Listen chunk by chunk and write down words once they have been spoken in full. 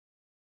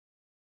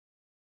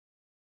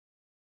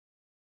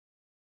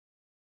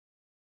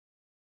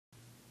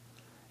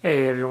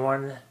Hey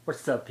everyone,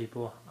 what's up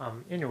people?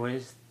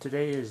 Anyways,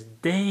 today is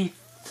day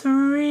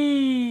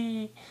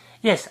 3!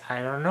 Yes,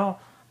 I don't know,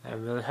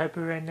 I'm really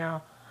hyper right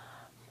now.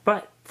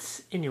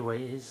 But,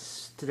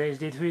 anyways, today's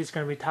day 3 is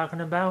going to be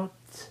talking about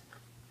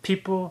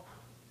people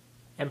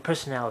and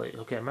personality.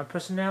 Okay, my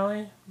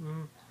personality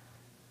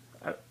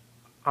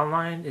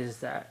online is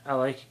that I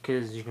like it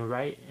because you can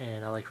write,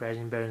 and I like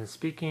writing better than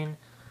speaking.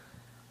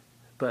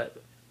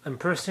 But in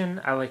person,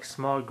 I like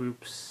small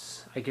groups.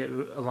 I get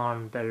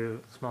along better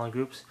with smaller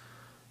groups.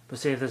 But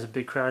say if there's a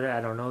big crowd,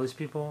 I don't know these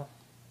people,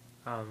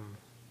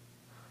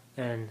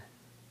 and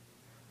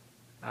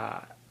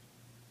I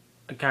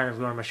kind of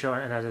go on my show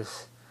and I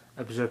just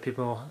observe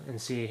people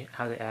and see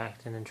how they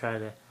act, and then try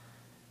to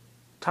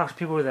talk to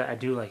people that I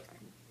do like,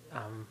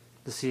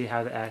 to see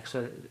how they act.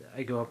 So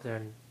I go up there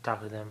and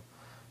talk to them.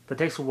 But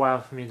it takes a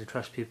while for me to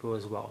trust people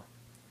as well.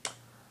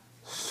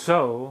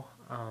 So,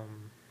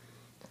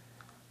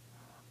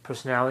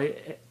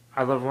 personality,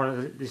 I love one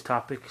of these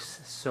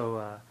topics.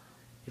 So,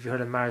 if you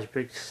heard of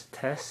Myers-Briggs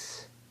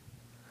test,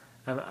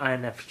 I'm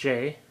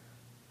INFJ,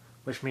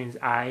 which means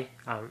I,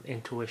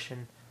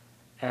 intuition,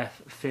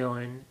 F,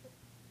 feeling.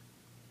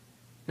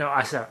 No,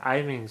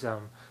 I means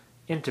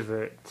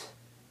introvert,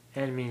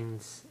 N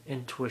means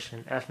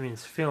intuition, F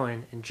means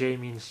feeling, and J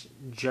means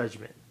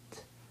judgment.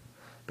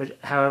 But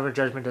however,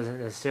 judgment doesn't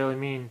necessarily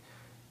mean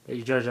that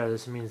you judge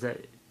others. It means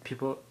that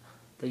people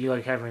that you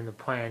like having the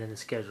plan and the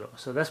schedule.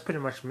 So that's pretty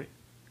much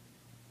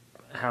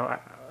how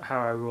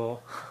I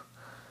roll.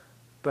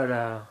 But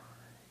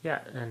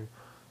yeah, and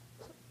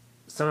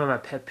some of my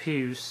pet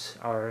peeves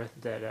are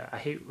that I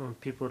hate when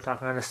people are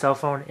talking on a cell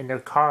phone in their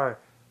car.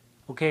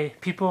 Okay,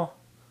 people,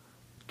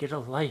 get a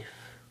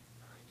life.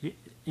 You're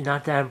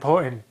not that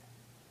important.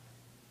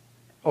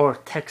 Or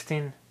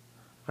texting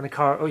on a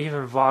car, or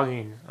even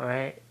vlogging. All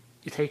right,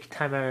 you take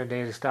time out of the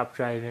day to stop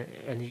driving,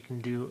 and you can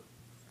do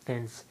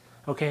things.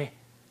 Okay.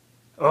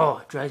 Oh,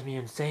 it drives me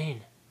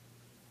insane.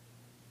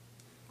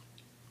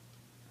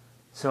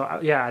 So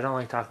yeah, I don't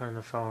like talking on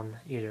the phone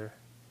either.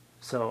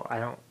 So I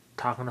don't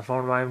talk on the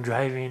phone while I'm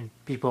driving,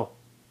 people.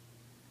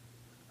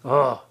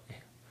 Oh, it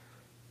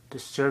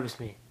disturbs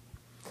me.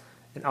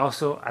 And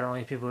also, I don't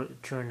like people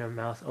chewing their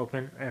mouth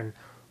open and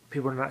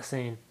people not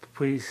saying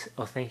please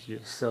or thank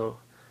you. So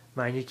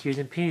mind your Q's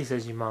and P's,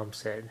 as your mom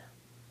said.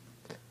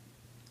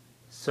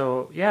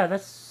 So yeah,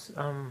 that's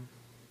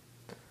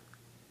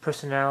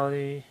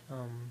personality,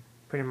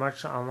 pretty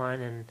much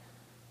online and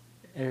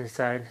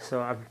inside.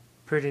 So I'm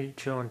pretty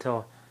chill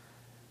until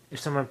if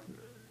someone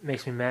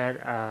makes me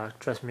mad,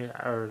 trust me,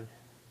 or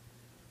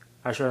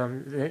I show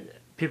them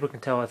that people can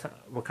tell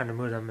what kind of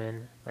mood I'm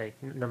in,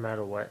 like no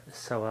matter what.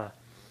 So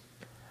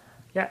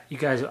yeah, you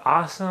guys are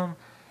awesome,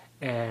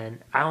 and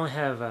I only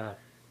have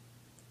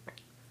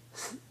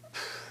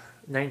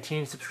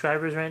 19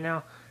 subscribers right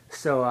now.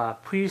 So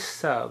please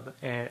sub,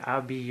 and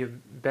I'll be your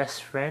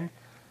best friend.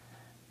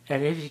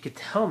 And if you could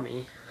tell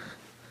me,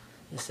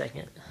 a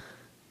second,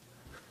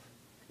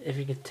 if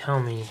you could tell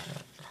me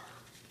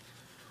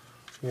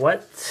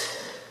what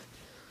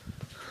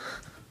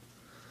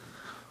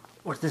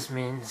this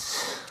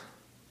means.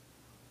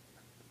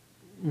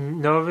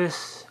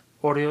 Novus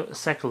audio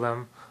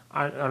seculum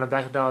on a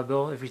back of dollar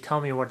bill. If you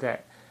tell me what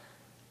that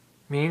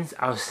means,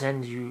 I'll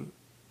send you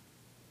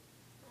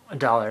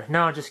 $1.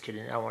 No, just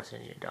kidding. I won't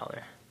send you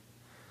 $1.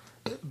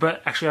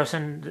 But actually, I'll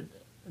send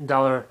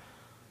 $1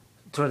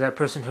 to that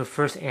person who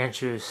first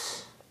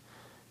answers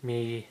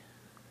me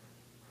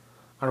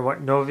on what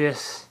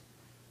Novus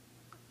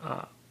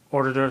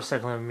audio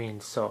seculum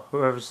means. So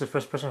whoever's the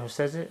first person who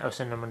says it, I'll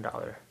send them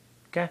 $1.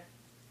 Okay?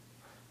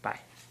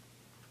 Bye.